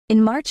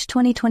In March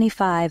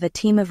 2025, a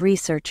team of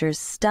researchers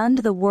stunned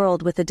the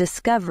world with a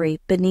discovery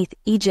beneath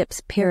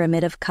Egypt's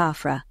Pyramid of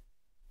Khafre.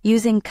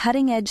 Using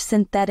cutting-edge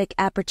synthetic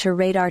aperture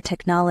radar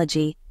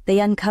technology,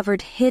 they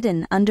uncovered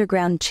hidden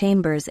underground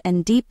chambers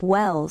and deep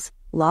wells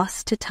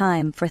lost to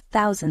time for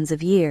thousands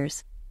of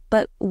years.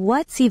 But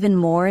what's even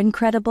more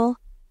incredible?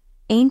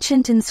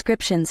 Ancient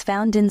inscriptions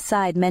found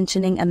inside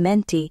mentioning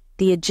Amenti,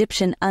 the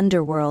Egyptian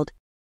underworld.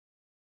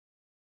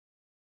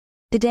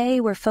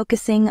 Today we're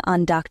focusing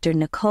on Dr.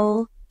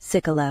 Nicole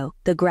Ciccolo,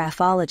 the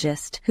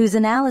graphologist, whose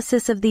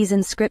analysis of these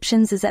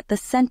inscriptions is at the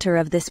center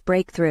of this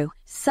breakthrough.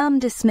 Some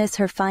dismiss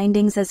her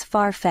findings as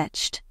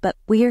far-fetched, but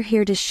we're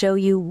here to show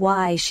you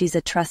why she's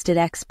a trusted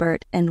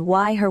expert and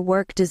why her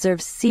work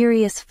deserves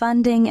serious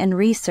funding and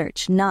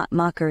research, not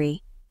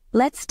mockery.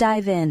 Let's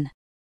dive in.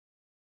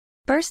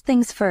 First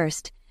things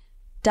first,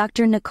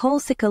 Dr. Nicole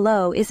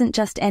Ciccolo isn't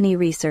just any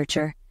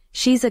researcher.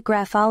 She's a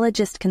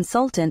graphologist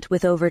consultant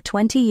with over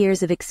 20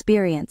 years of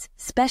experience,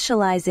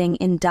 specializing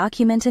in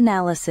document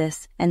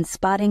analysis and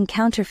spotting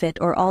counterfeit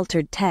or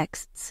altered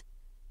texts.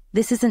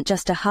 This isn't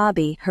just a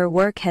hobby, her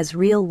work has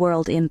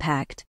real-world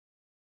impact.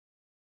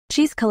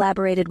 She's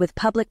collaborated with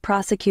public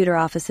prosecutor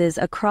offices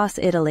across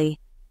Italy,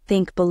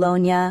 think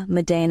Bologna,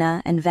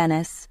 Modena, and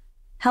Venice,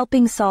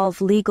 helping solve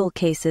legal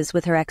cases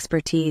with her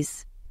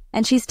expertise.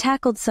 And she's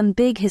tackled some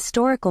big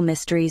historical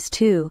mysteries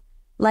too,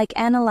 like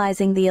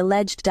analyzing the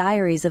alleged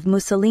diaries of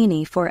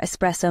Mussolini for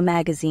Espresso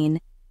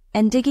magazine,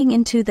 and digging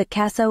into the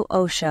caso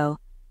Osho,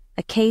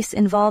 a case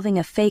involving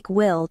a fake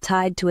will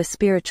tied to a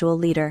spiritual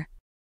leader.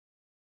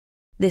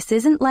 This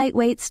isn't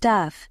lightweight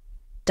stuff.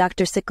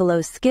 Dr.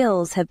 Ciccolo's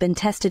skills have been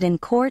tested in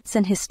courts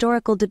and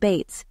historical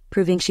debates,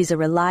 proving she's a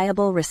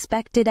reliable,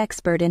 respected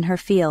expert in her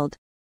field.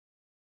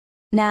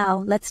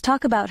 Now, let's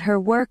talk about her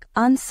work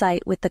on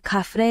site with the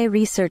Khafre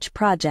Research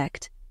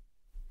Project.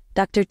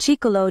 Dr.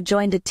 Ciccolo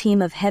joined a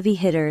team of heavy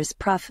hitters,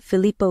 Prof.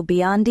 Filippo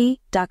Biondi,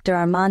 Dr.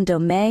 Armando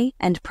May,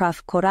 and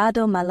Prof.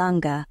 Corrado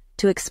Malanga,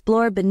 to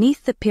explore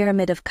beneath the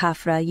Pyramid of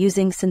Khafre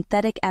using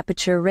Synthetic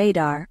Aperture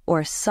Radar,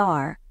 or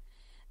SAR.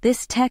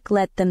 This tech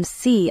let them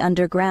see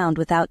underground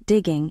without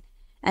digging,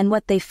 and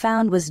what they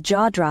found was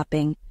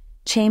jaw-dropping: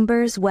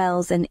 chambers,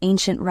 wells, and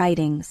ancient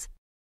writings.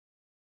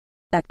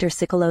 Dr.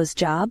 Ciccolo's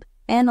job?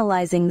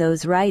 Analyzing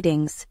those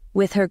writings.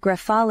 With her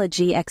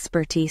graphology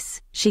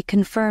expertise, she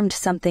confirmed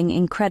something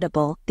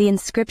incredible. The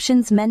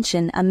inscriptions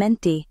mention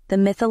Amenti, the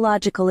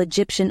mythological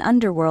Egyptian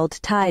underworld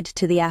tied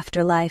to the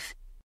afterlife.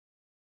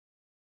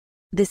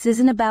 This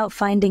isn't about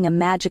finding a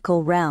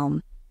magical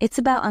realm, it's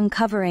about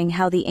uncovering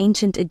how the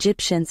ancient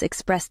Egyptians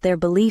expressed their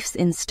beliefs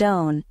in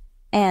stone,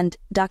 and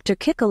Dr.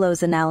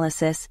 Ciccolo's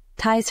analysis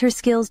ties her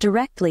skills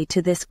directly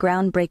to this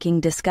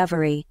groundbreaking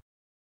discovery.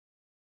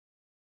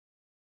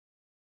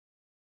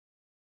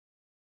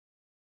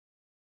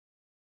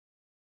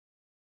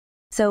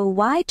 So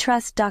why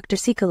trust Dr.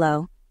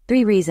 Ciccolo?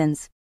 3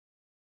 reasons.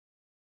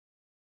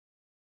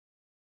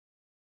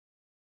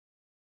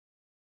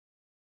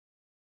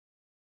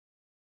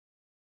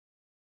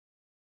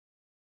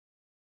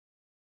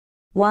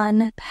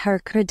 One, her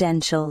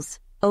credentials.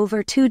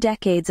 Over 2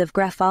 decades of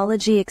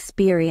graphology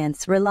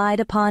experience relied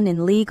upon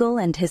in legal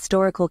and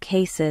historical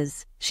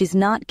cases. She's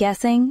not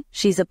guessing,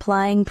 she's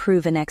applying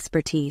proven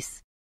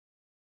expertise.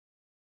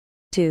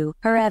 2.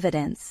 Her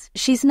evidence.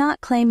 She's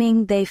not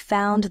claiming they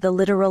found the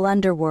literal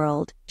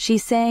underworld.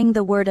 She's saying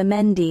the word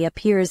Amenti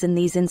appears in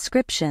these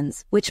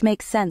inscriptions, which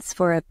makes sense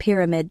for a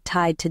pyramid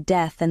tied to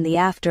death and the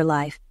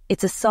afterlife.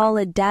 It's a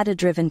solid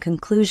data-driven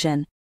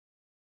conclusion.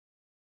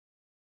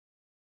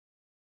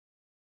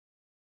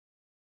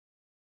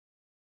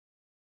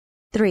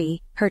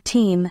 3. Her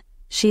team.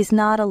 She's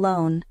not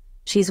alone.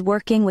 She's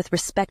working with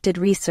respected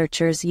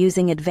researchers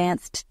using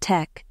advanced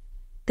tech.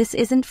 This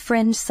isn't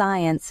fringe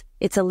science,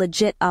 it's a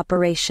legit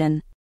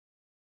operation.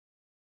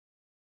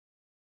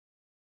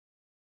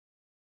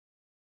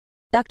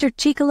 Dr.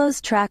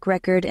 Ciccolo's track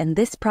record and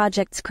this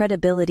project's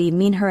credibility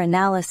mean her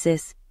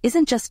analysis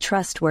isn't just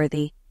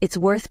trustworthy, it's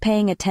worth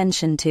paying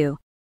attention to.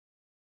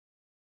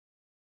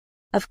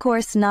 Of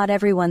course, not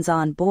everyone's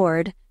on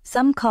board.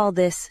 Some call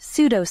this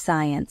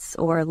pseudoscience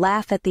or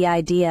laugh at the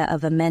idea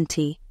of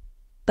Amenti.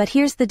 But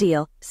here's the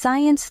deal,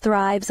 science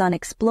thrives on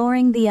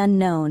exploring the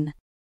unknown.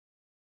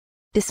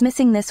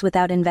 Dismissing this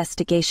without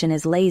investigation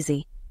is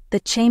lazy. The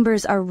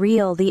chambers are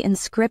real, the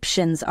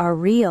inscriptions are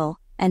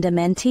real, and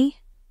Amenti?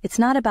 It's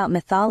not about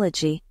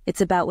mythology, it's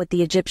about what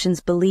the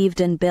Egyptians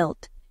believed and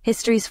built.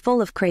 History's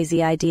full of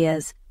crazy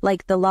ideas,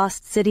 like the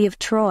lost city of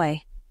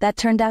Troy. That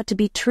turned out to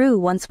be true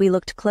once we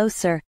looked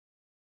closer.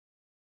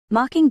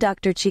 Mocking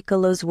Dr.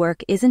 Ciccolo's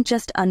work isn't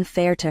just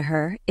unfair to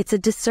her, it's a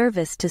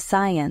disservice to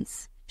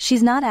science.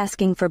 She's not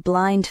asking for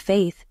blind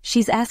faith,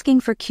 she's asking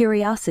for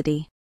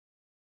curiosity.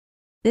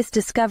 This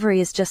discovery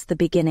is just the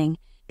beginning.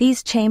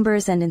 These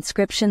chambers and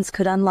inscriptions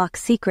could unlock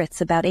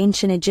secrets about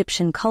ancient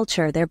Egyptian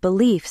culture, their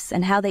beliefs,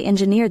 and how they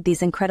engineered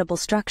these incredible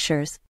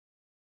structures.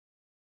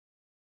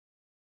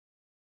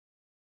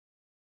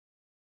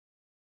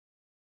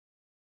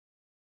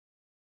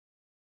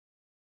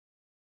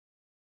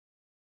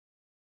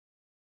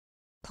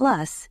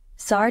 Plus,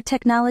 SAR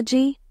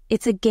technology?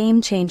 It's a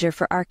game changer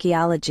for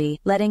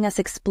archaeology, letting us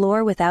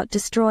explore without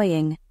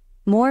destroying.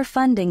 More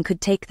funding could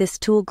take this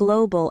tool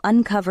global,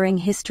 uncovering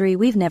history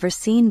we've never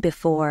seen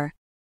before.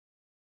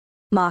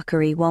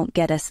 Mockery won't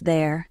get us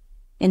there.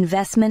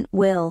 Investment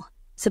will.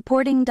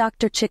 Supporting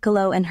Dr.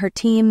 Ciccolo and her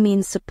team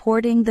means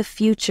supporting the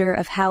future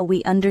of how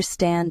we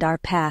understand our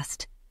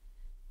past.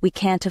 We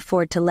can't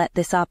afford to let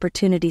this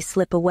opportunity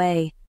slip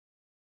away.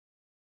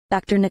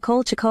 Dr.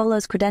 Nicole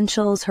Ciccolo's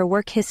credentials, her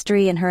work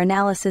history, and her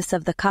analysis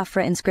of the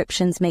Khafre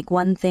inscriptions make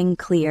one thing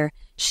clear: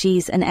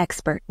 she's an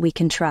expert we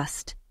can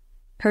trust.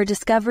 Her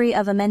discovery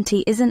of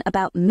Amenti isn't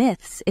about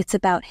myths, it's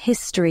about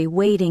history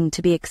waiting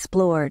to be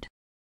explored.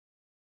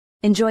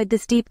 Enjoyed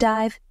this deep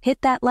dive?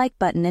 Hit that like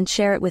button and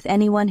share it with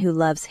anyone who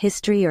loves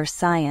history or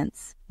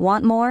science.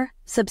 Want more?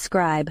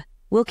 Subscribe.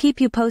 We'll keep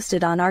you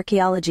posted on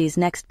archaeology's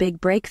next big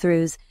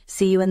breakthroughs.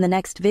 See you in the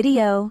next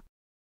video.